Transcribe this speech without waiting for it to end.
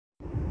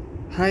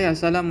Hi,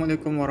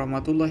 Assalamualaikum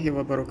warahmatullahi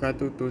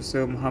wabarakatuh to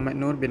Sir Muhammad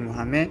Noor bin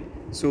Mohamed.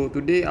 So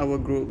today our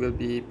group will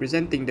be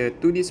presenting the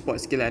 2D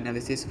sports skill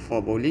analysis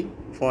for bowling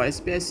for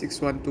SPS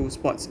 612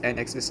 Sports and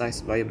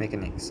Exercise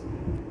Biomechanics.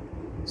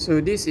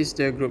 So this is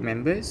the group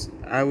members.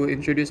 I will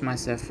introduce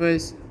myself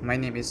first. My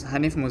name is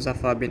Hanif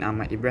Muzaffar bin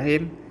Ahmad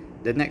Ibrahim.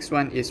 The next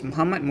one is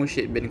Muhammad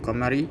Mushid bin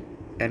Komari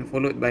and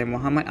followed by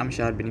Muhammad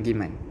Amshar bin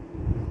Giman.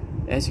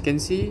 As you can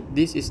see,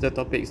 this is the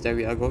topics that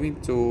we are going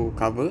to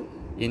cover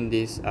in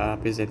this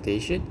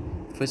presentation.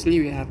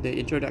 Firstly, we have the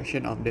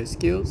introduction of the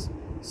skills.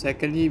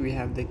 Secondly, we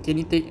have the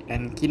kinetic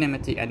and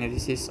kinematic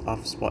analysis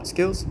of sport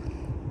skills.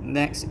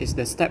 Next is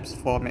the steps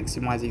for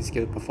maximizing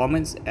skill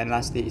performance, and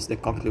lastly is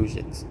the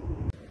conclusions.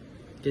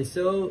 Okay,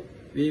 so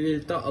we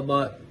will talk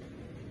about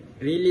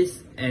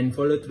release and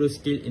follow through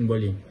skill in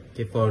bowling.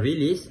 Okay, for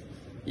release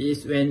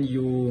is when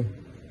you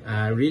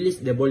release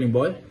the bowling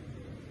ball,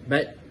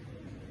 but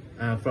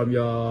from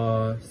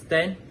your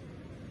stand,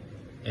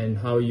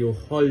 and how you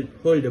hold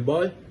the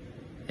ball,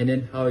 and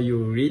then how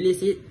you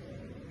release it,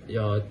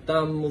 your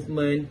thumb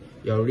movement,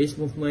 your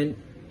wrist movement,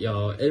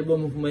 your elbow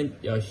movement,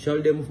 your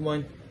shoulder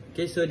movement.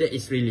 Okay, so that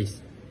is release.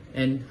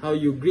 And how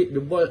you grip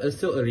the ball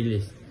also a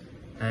release.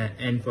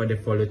 And for the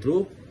follow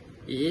through,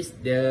 it is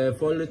the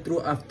follow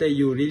through after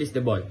you release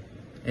the ball.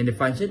 And the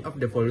function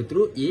of the follow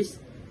through is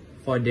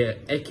for the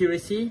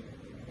accuracy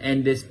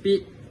and the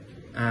speed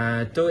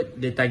toward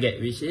the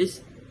target, which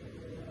is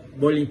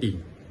bowling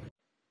pin.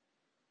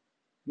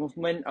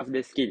 Movement of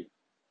the skill.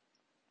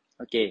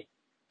 Okay,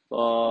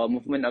 for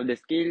movement of the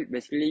skill,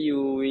 basically you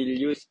will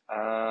use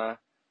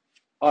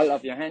all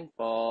of your hand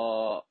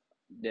for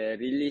the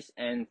release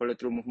and follow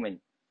through movement,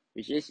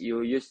 which is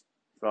you use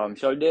from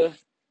shoulder,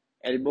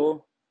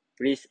 elbow,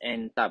 wrist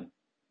and thumb.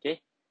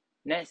 Okay,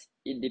 next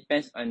it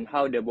depends on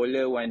how the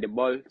bowler want the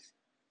balls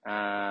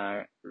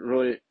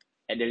roll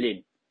at the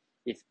lane.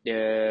 If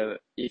the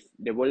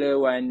bowler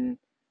want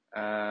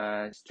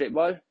straight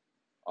ball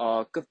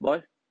or curve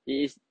ball,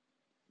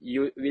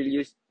 you will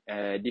use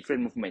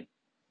different movement.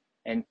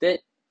 And third,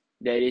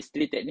 there is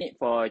 3 techniques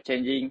for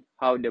changing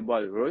how the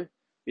ball roll,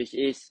 which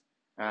is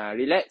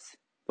relax,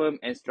 firm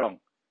and strong.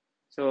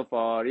 So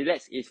for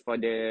relax is for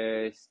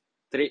the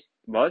straight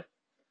ball,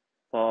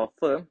 for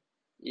firm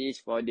is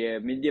for the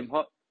medium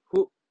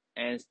hook,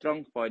 and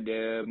strong for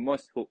the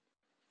most hook.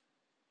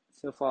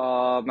 So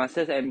for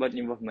muscles and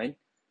body involvement,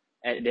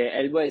 at the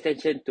elbow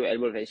extension to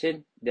elbow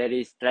flexion, there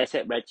is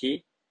tricep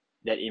brachii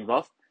that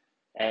involved.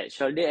 At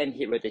shoulder and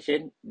hip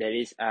rotation, there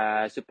is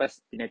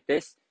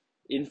supraspinatus,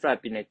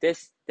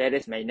 infrapinatus,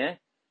 teres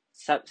minor,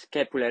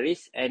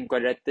 subscapularis, and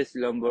quadratus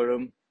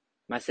lumborum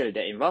muscle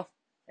that involved.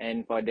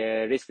 And for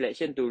the wrist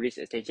flexion to wrist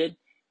extension,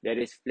 there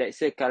is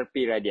flexor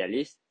carpi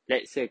radialis,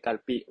 flexor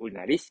carpi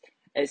ulnaris,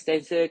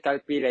 extensor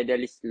carpi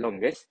radialis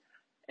longus,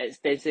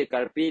 extensor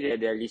carpi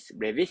radialis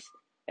brevis,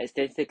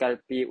 extensor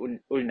carpi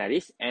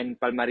ulnaris, and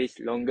palmaris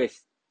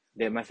longus,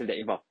 the muscle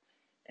that involved.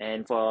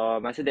 And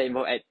for muscle that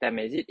involved at time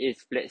exit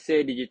is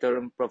flexor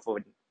digitorum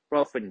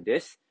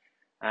profundus,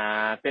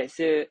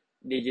 flexor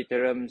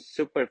digitorum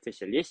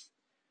superficialis.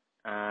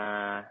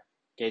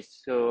 Okay,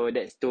 so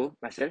that's 2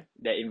 muscle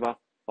that involve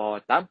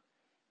for thumb.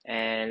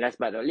 And last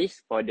but not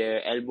least, for the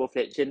elbow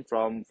flexion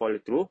from follow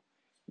through,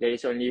 there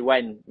is only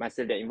 1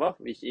 muscle that involved,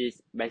 which is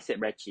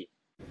bicep brachii.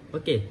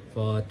 Okay,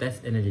 for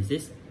task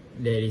analysis,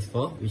 there is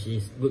 4, which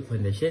is good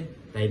foundation,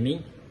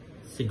 timing,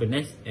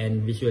 synchronize,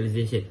 and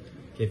visualization.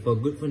 Okay, for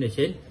good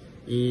foundation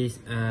is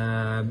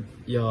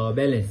your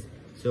balance.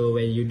 So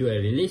when you do a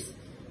release,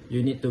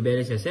 you need to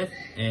balance yourself,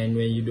 and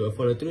when you do a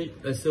follow through,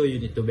 also you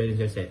need to balance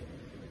yourself.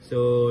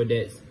 So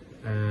that's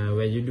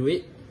when you do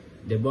it,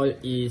 the ball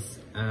is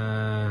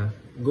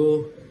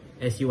go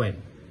as you want.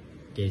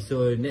 Okay,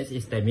 so next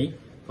is timing.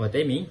 For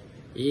timing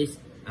is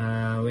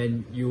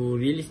when you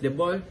release the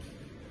ball,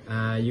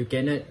 you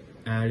cannot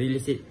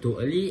release it too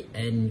early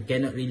and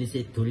cannot release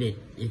it too late.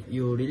 If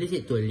you release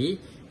it too early,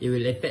 it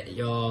will affect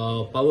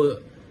your power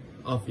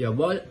of your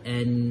ball,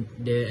 and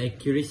the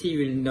accuracy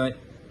will not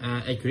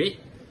accurate.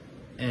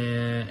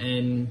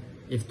 And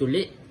if too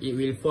late, it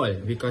will fall,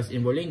 because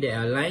in bowling there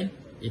are line.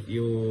 If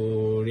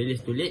you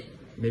release too late,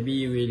 maybe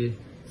you will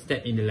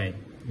step in the line.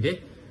 Okay,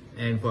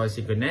 and for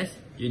synchronize,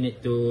 you need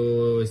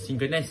to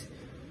synchronize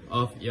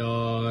of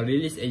your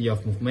release and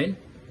your movement,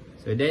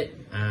 so that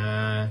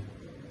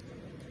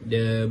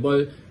the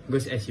ball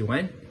goes as you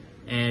want.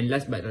 And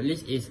last but not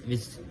least is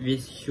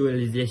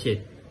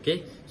visualization.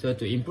 Okay, so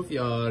to improve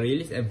your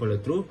release and follow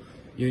through,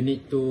 you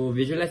need to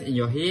visualize in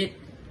your head,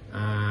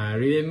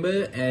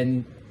 remember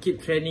and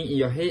keep training in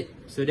your head,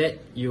 so that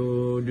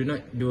you do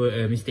not do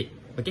a mistake.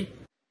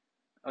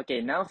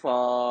 Okay, now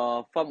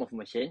for form of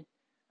motion,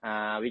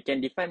 we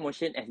can define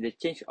motion as the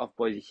change of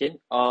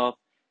position of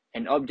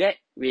an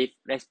object with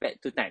respect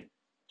to time.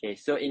 Okay,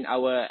 so in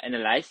our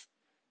analyze,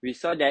 we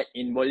saw that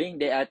in bowling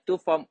there are 2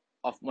 forms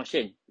of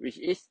motion, which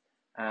is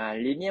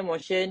linear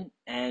motion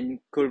and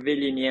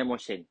curvilinear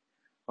motion.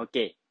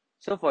 Okay,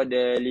 so for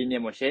the linear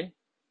motion,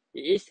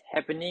 it is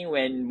happening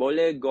when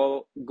bowler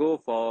go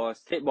for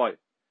straight ball,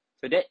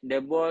 so that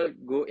the ball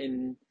go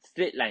in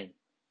straight line.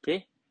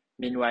 Okay.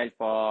 Meanwhile,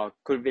 for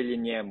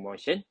curvilinear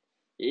motion,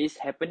 it is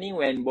happening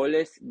when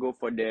bowlers go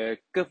for the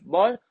curve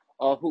ball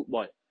or hook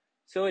ball.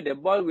 So the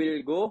ball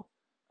will go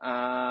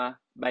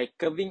by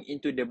curving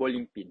into the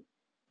bowling pin.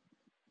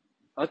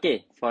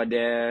 Okay, for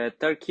the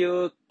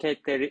torque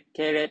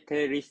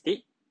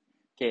characteristic,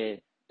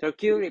 okay,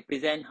 torque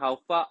represent how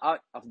far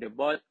out of the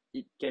ball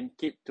it can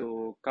keep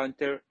to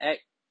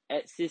counteract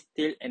axis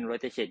tilt and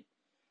rotation,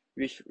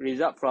 which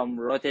result from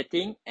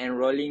rotating and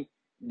rolling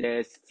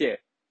the sphere.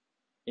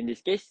 In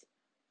this case,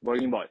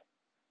 bowling ball.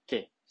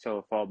 Okay,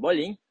 so for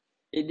bowling,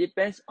 it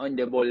depends on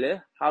the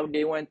bowler how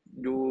they want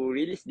to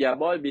release their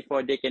ball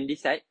before they can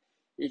decide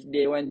if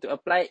they want to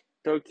apply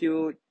torque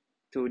to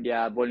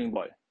their bowling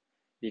ball.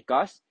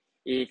 Because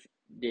if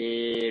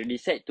they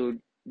decide to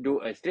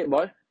do a straight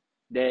ball,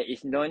 there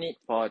is no need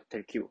for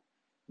torque.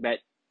 But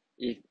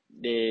if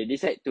they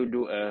decide to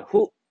do a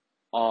hook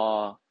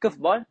or curve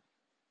ball,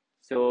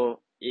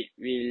 so it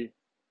will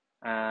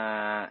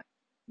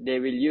they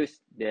will use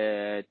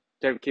the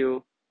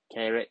torque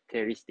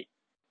characteristic.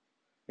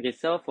 Okay,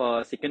 so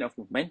for sequence of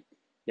movement,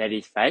 there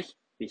is 5,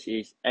 which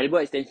is elbow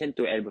extension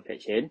to elbow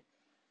flexion,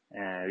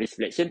 wrist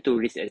flexion to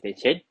wrist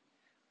extension,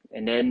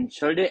 and then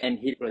shoulder and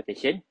hip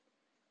rotation,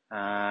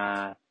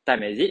 time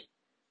exit,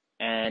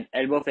 and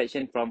elbow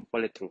flexion from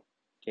follow through.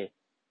 Okay,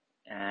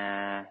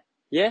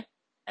 here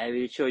I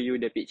will show you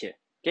the picture.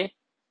 Okay,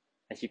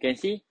 as you can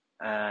see,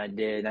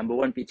 the number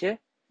 1 picture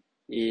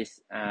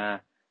is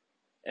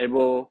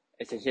elbow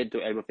extension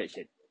to elbow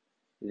flexion.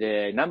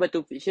 The number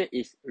 2 picture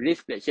is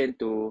wrist flexion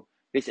to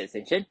wrist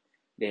extension.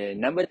 The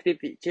number 3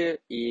 picture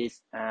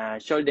is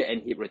shoulder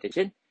and hip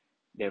rotation.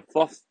 The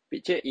 4th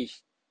picture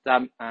is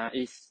time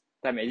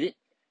exit,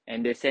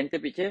 and the center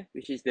picture,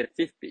 which is the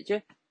 5th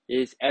picture,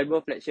 is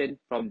elbow flexion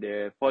from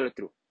the follow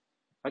through.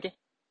 Okay.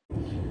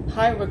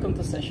 Hi, welcome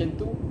to session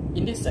 2.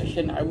 In this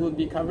section, I will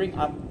be covering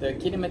up the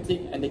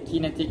kinematic and the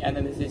kinetic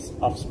analysis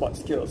of sport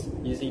skills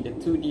using the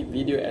 2D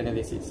video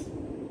analysis.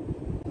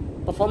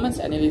 Performance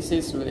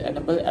analysis will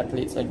enable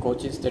athletes and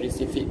coaches to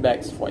receive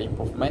feedbacks for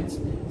improvements.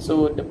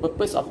 So the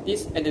purpose of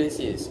this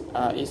analysis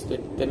is to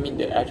determine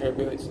the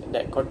attributes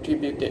that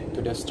contributed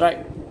to the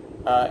strike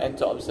and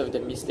to observe the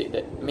mistake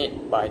that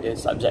made by the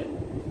subject.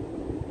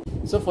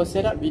 So for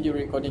setup, video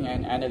recording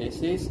and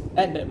analysis,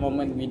 at that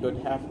moment we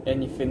don't have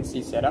any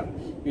fancy setup.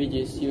 We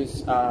just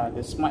use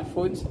the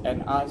smartphones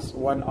and ask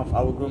one of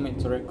our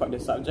groommates to record the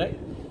subject.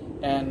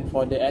 And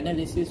for the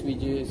analysis, we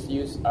just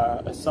use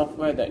a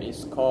software that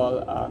is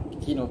called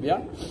Kinovia,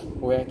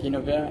 where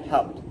Kinovia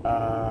helped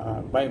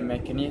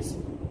biomechanics,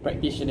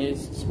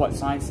 practitioners, sports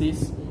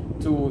scientists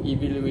to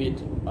evaluate,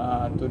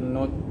 to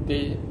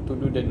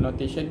do the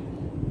notation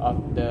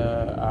of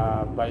the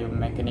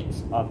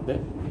biomechanics of the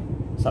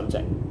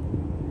subject.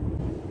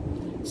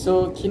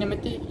 So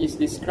kinematic is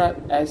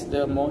described as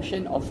the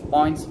motion of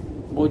points,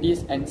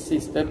 bodies and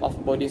system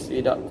of bodies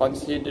without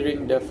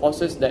considering the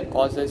forces that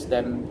causes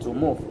them to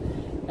move.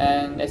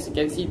 And as you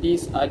can see,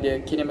 these are the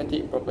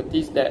kinematic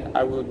properties that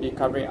I will be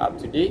covering up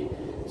today.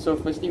 So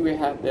firstly, we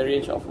have the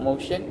range of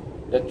motion,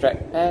 the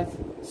track path,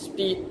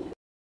 speed,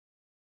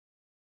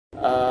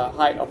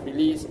 height of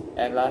release,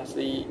 and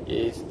lastly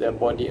is the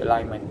body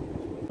alignment.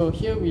 So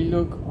here we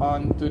look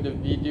on to the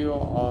video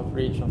of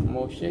range of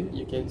motion.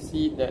 You can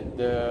see that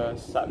the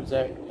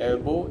subject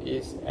elbow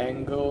is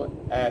angled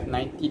at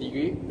 90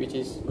 degrees, which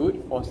is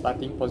good for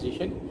starting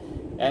position,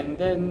 and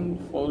then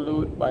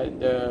followed by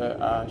the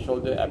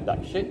shoulder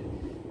abduction,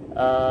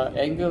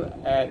 angle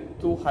at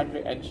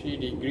 203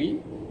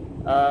 degrees.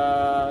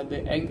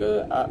 The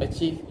angle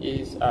achieved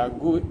is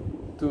good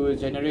to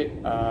generate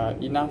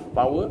enough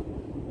power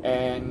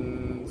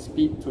and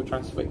speed to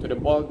transfer to the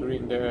ball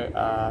during the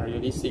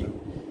releasing.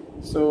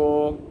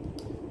 So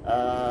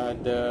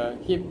the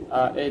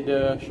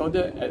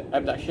shoulder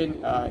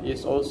abduction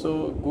is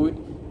also good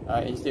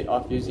instead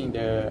of using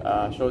the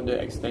shoulder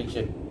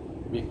extension,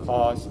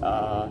 because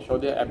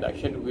shoulder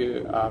abduction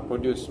will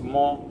produce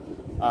more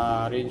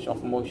range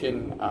of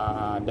motion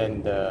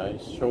than the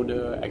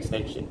shoulder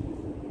extension.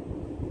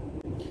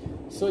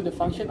 So the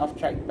function of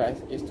track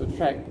path is to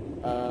track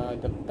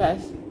the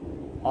path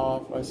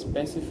of a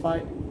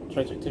specified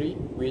trajectory,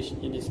 which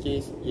in this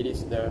case it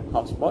is the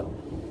house spot.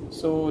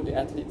 So the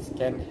athletes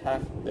can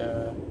have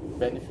the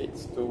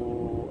benefits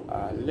to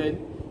learn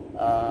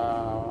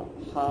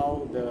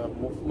how the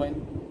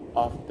movement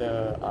of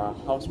the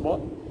house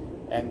ball,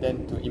 and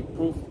then to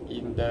improve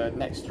in the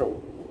next throw.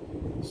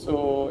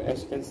 So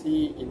as you can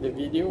see in the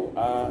video,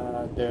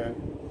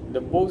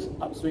 the both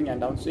upswing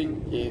and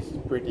downswing is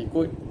pretty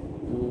good,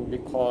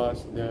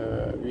 because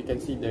we can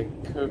see the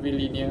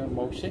curvilinear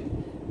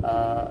motion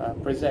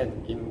present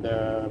in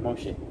the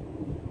motion.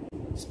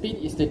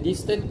 Speed is the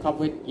distance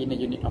covered in a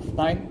unit of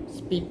time.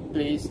 Speed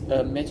plays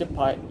a major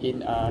part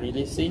in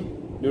releasing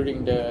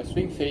during the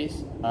swing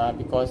phase,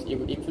 because it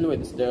will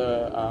influence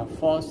the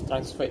force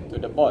transferred to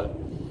the ball.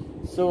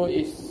 So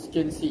as you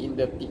can see in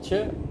the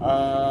picture,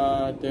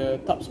 the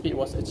top speed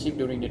was achieved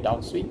during the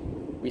downswing,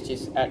 which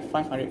is at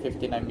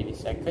 559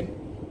 milliseconds.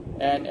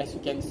 And as you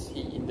can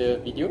see in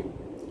the video,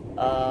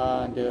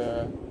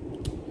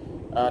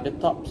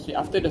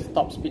 after the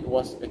top speed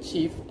was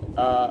achieved,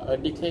 a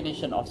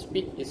declination of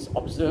speed is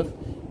observed,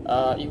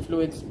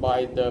 influenced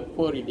by the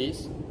poor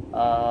release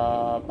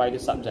by the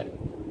subject,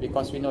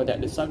 because we know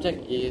that the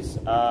subject is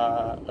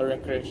a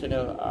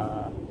recreational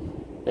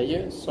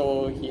player,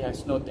 so he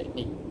has no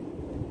technique.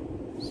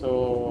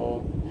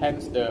 So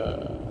hence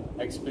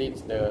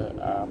explains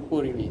the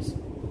poor release.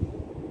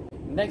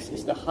 Next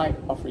is the height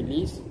of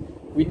release.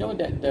 We know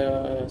that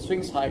the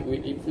swing's height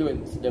will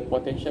influence the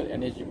potential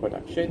energy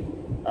production.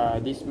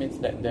 This means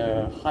that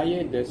the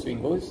higher the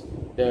swing goes,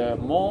 the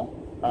more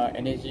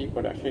energy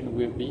production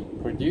will be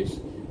produced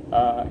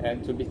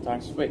and to be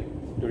transferred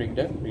during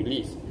the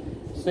release.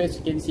 So as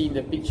you can see in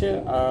the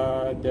picture,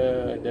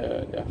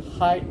 the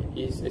height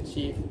is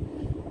achieved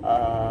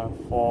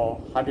for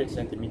 100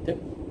 centimeter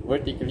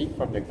vertically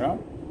from the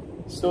ground.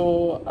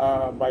 So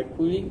by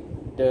pulling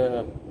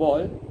the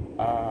ball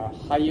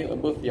higher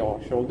above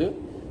your shoulder,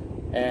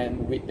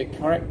 and with the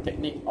correct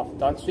technique of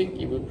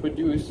downswing, it will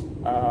produce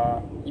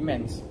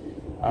immense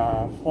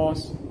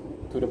force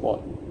to the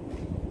ball.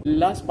 The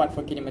last part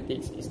for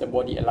kinematics is the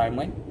body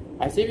alignment.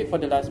 I save it for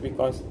the last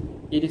because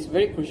it is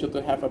very crucial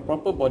to have a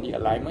proper body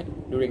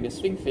alignment during the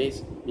swing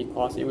phase,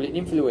 because it will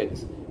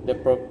influence the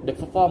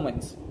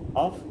performance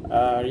of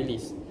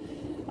release.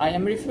 I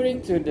am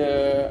referring to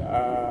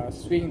the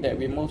swing that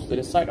we move to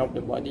the side of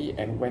the body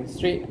and went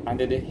straight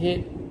under the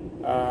head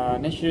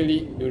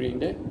naturally during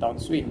the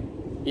downswing.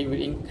 It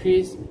will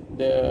increase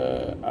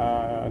the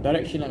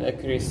directional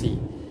accuracy.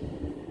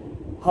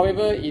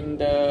 However, in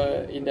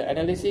the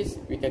analysis,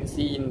 we can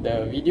see in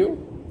the video,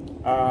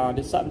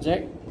 the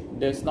subject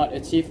does not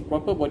achieve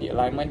proper body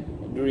alignment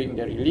during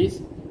the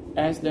release,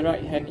 as the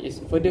right hand is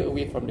further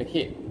away from the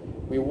head.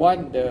 We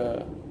want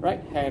the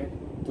right hand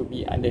to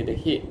be under the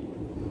head.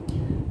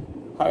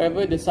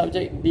 However, the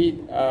subject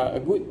did a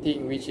good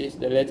thing, which is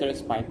the lateral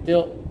spine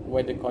tilt,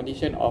 where the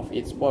condition of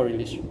its ball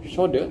release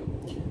shoulder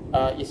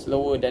is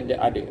lower than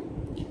the other.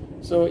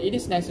 So it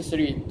is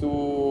necessary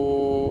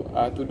to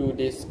do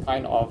this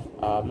kind of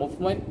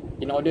movement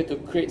in order to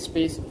create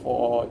space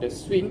for the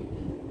swing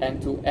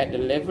and to add the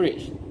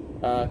leverage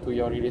to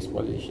your release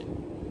position.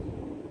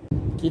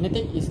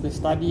 Kinetic is the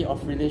study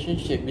of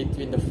relationship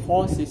between the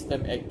force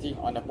system acting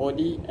on a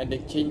body and the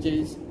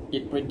changes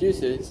it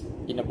produces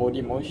in a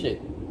body motion.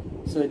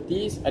 So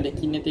these are the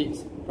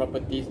kinetics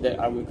properties that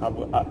I will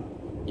cover up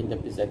in the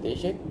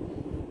presentation.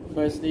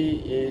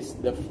 Firstly is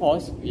the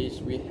force, which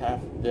we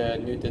have the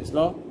Newton's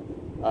law,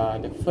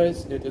 the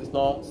first Newton's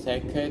law,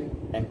 second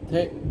and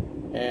third,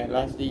 and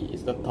lastly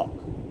is the torque.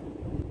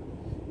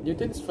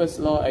 Newton's first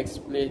law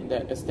explained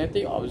that a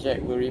static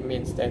object will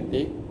remain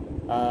static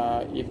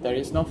if there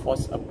is no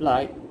force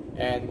applied,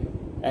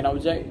 and an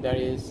object that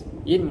is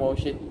in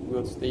motion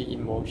will stay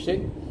in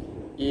motion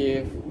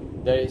if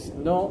there is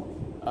no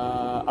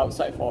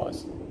outside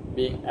force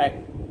being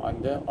acted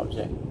on the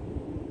object.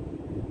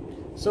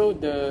 So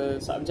the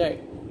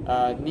subject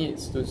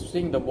needs to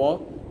swing the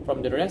ball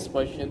from the rest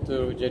position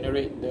to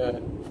generate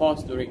the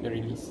force during the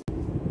release.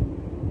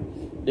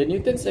 The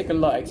Newton's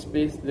second law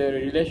explains the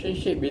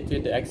relationship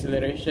between the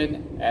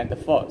acceleration and the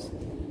force.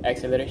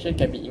 Acceleration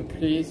can be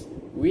increased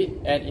with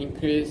an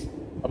increased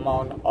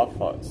amount of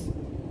force.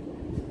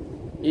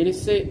 It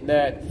is said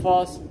that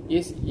force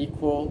is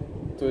equal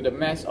to the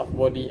mass of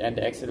body and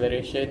the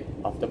acceleration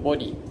of the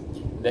body.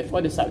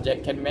 Therefore, the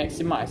subject can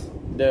maximize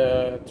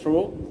the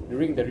throw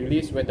during the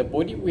release when the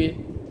body weight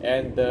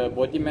and the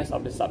body mass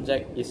of the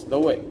subject is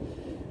lowered,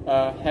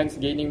 hence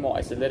gaining more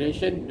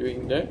acceleration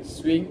during the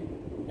swing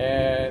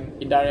and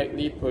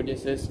indirectly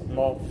produces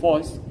more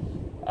force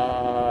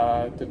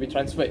to be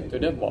transferred to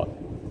the ball.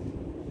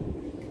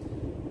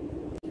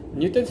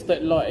 Newton's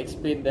third law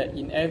explained that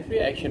in every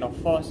action of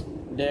force,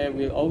 there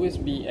will always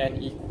be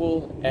an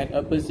equal and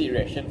opposite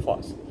reaction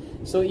force.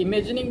 So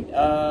imagining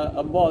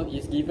a ball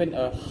is given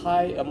a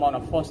high amount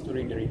of force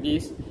during the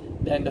release,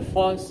 then the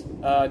force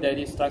that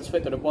is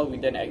transferred to the ball will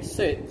then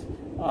exert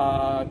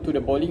to the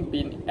bowling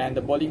pin, and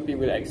the bowling pin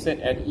will exert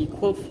an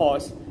equal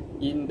force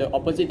in the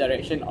opposite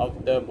direction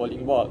of the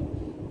bowling ball.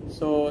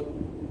 So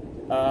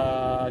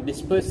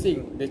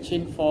dispersing the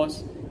chain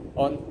force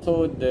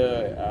onto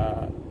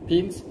the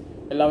pins,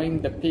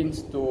 allowing the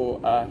pins to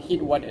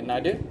hit one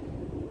another,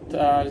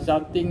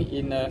 resulting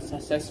in a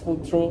successful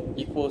throw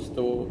equals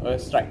to a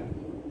strike.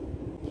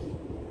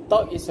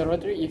 Torque is a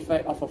rotary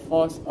effect of a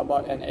force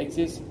about an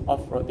axis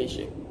of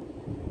rotation.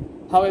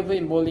 However,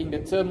 in bowling, the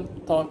term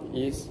torque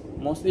is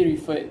mostly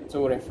referred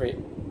to ref rate.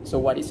 So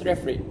what is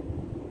ref rate?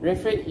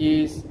 Ref rate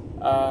is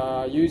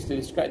used to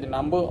describe the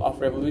number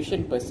of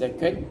revolution per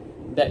second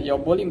that your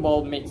bowling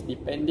ball makes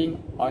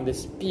depending on the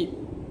speed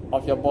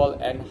of your ball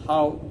and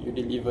how you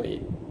deliver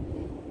it.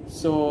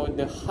 So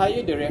the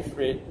higher the ref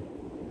rate,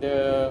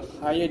 the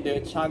higher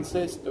the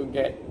chances to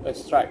get a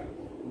strike.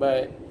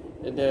 But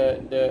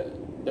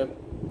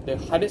the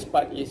hardest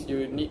part is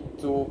you need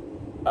to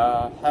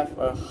have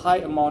a high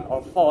amount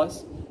of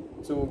force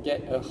to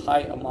get a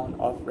high amount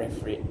of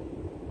ref rate.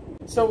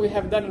 So we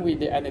have done with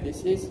the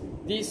analysis.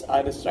 These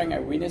are the strength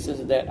and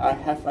weaknesses that I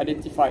have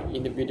identified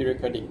in the video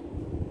recording.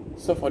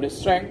 So for the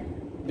strength,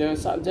 The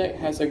subject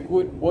has a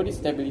good body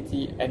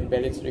stability and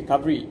balance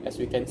recovery, as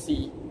we can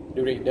see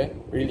during the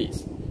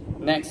release.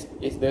 Next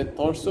is the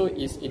torso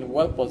is in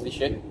well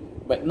position,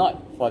 but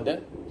not for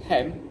the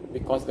hand,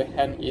 because the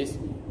hand is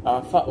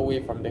far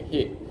away from the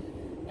head.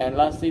 And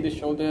lastly, the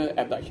shoulder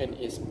abduction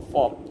is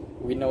performed.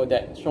 We know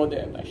that shoulder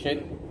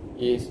abduction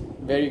is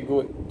very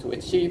good to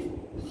achieve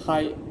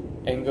high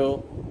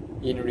angle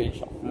in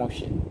range of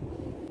motion.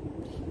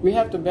 We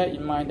have to bear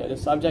in mind that the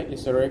subject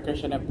is a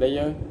recreational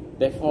player,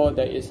 therefore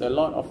there is a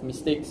lot of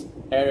mistakes,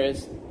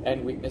 errors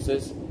and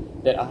weaknesses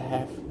that I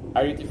have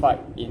identified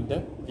in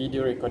the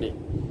video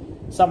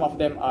recording. Some of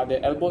them are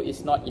the elbow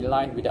is not in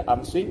line with the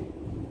arm swing,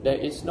 there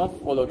is no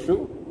follow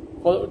through.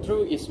 Follow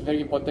through is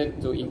very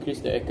important to increase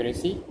the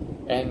accuracy.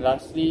 And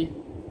lastly,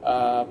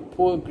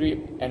 pull, grip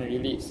and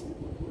release.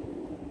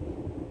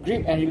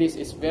 Grip and release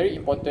is very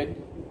important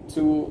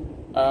to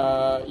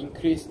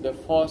increase the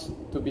force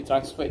to be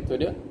transferred to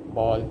the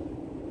ball.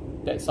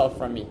 That's all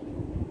from me.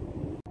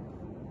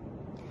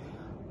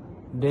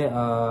 There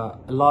are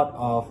a lot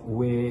of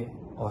ways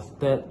or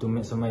steps to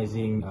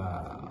maximizing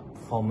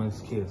performance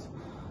skills.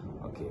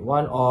 Okay,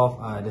 one of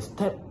the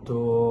steps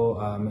to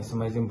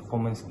maximizing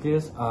performance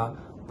skills are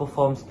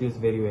perform skills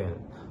very well.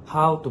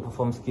 How to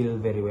perform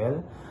skills very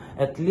well?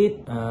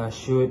 Athlete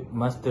should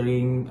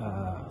mastering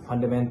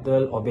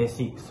fundamental or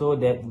basic, so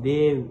that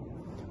they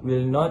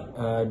will not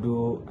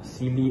do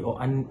silly or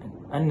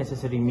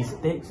unnecessary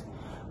mistakes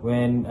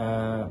when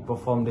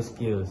perform the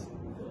skills.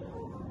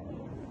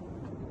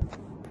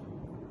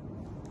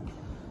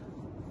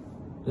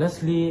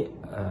 Lastly,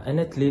 an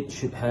athlete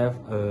should have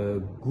a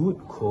good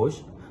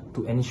coach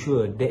to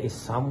ensure there is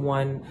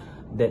someone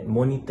that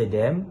monitor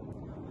them,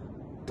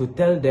 to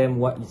tell them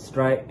what is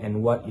right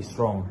and what is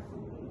wrong.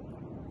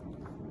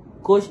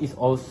 Coach is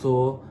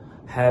also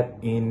help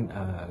in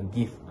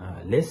give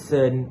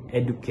lesson,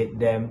 educate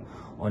them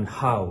on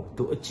how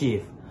to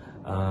achieve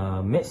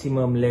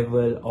maximum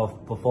level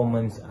of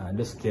performance,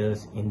 the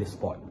skills in the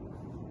sport.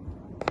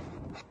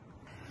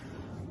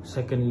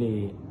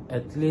 Secondly,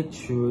 athletes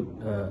should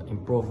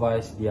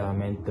improvise their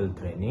mental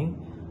training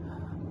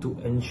to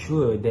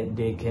ensure that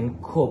they can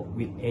cope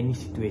with any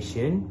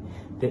situation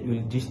that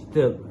will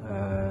disturb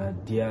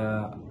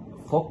their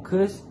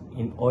focus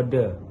in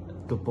order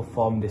to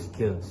perform the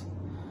skills.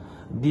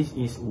 This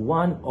is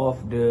one of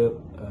the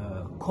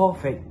core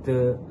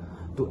factors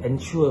to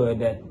ensure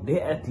that the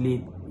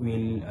athlete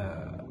will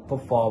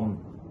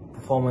perform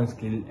performance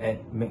skill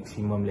at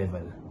maximum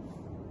level.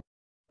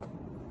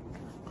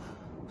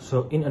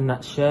 So in a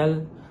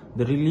nutshell,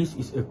 the release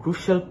is a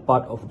crucial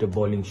part of the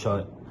bowling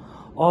shot.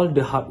 All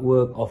the hard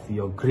work of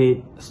your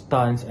grip,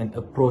 stance and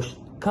approach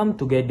come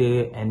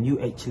together, and you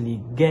actually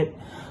get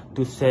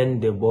to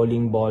send the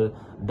bowling ball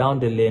down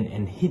the lane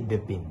and hit the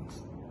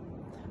pins.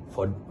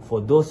 For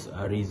those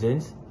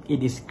reasons,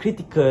 it is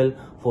critical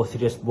for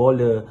serious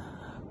bowler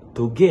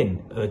to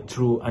gain a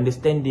true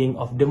understanding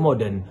of the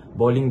modern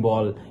bowling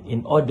ball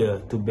in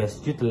order to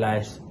best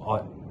utilize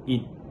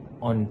it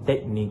on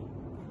technique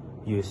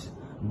used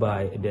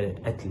by the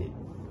athlete.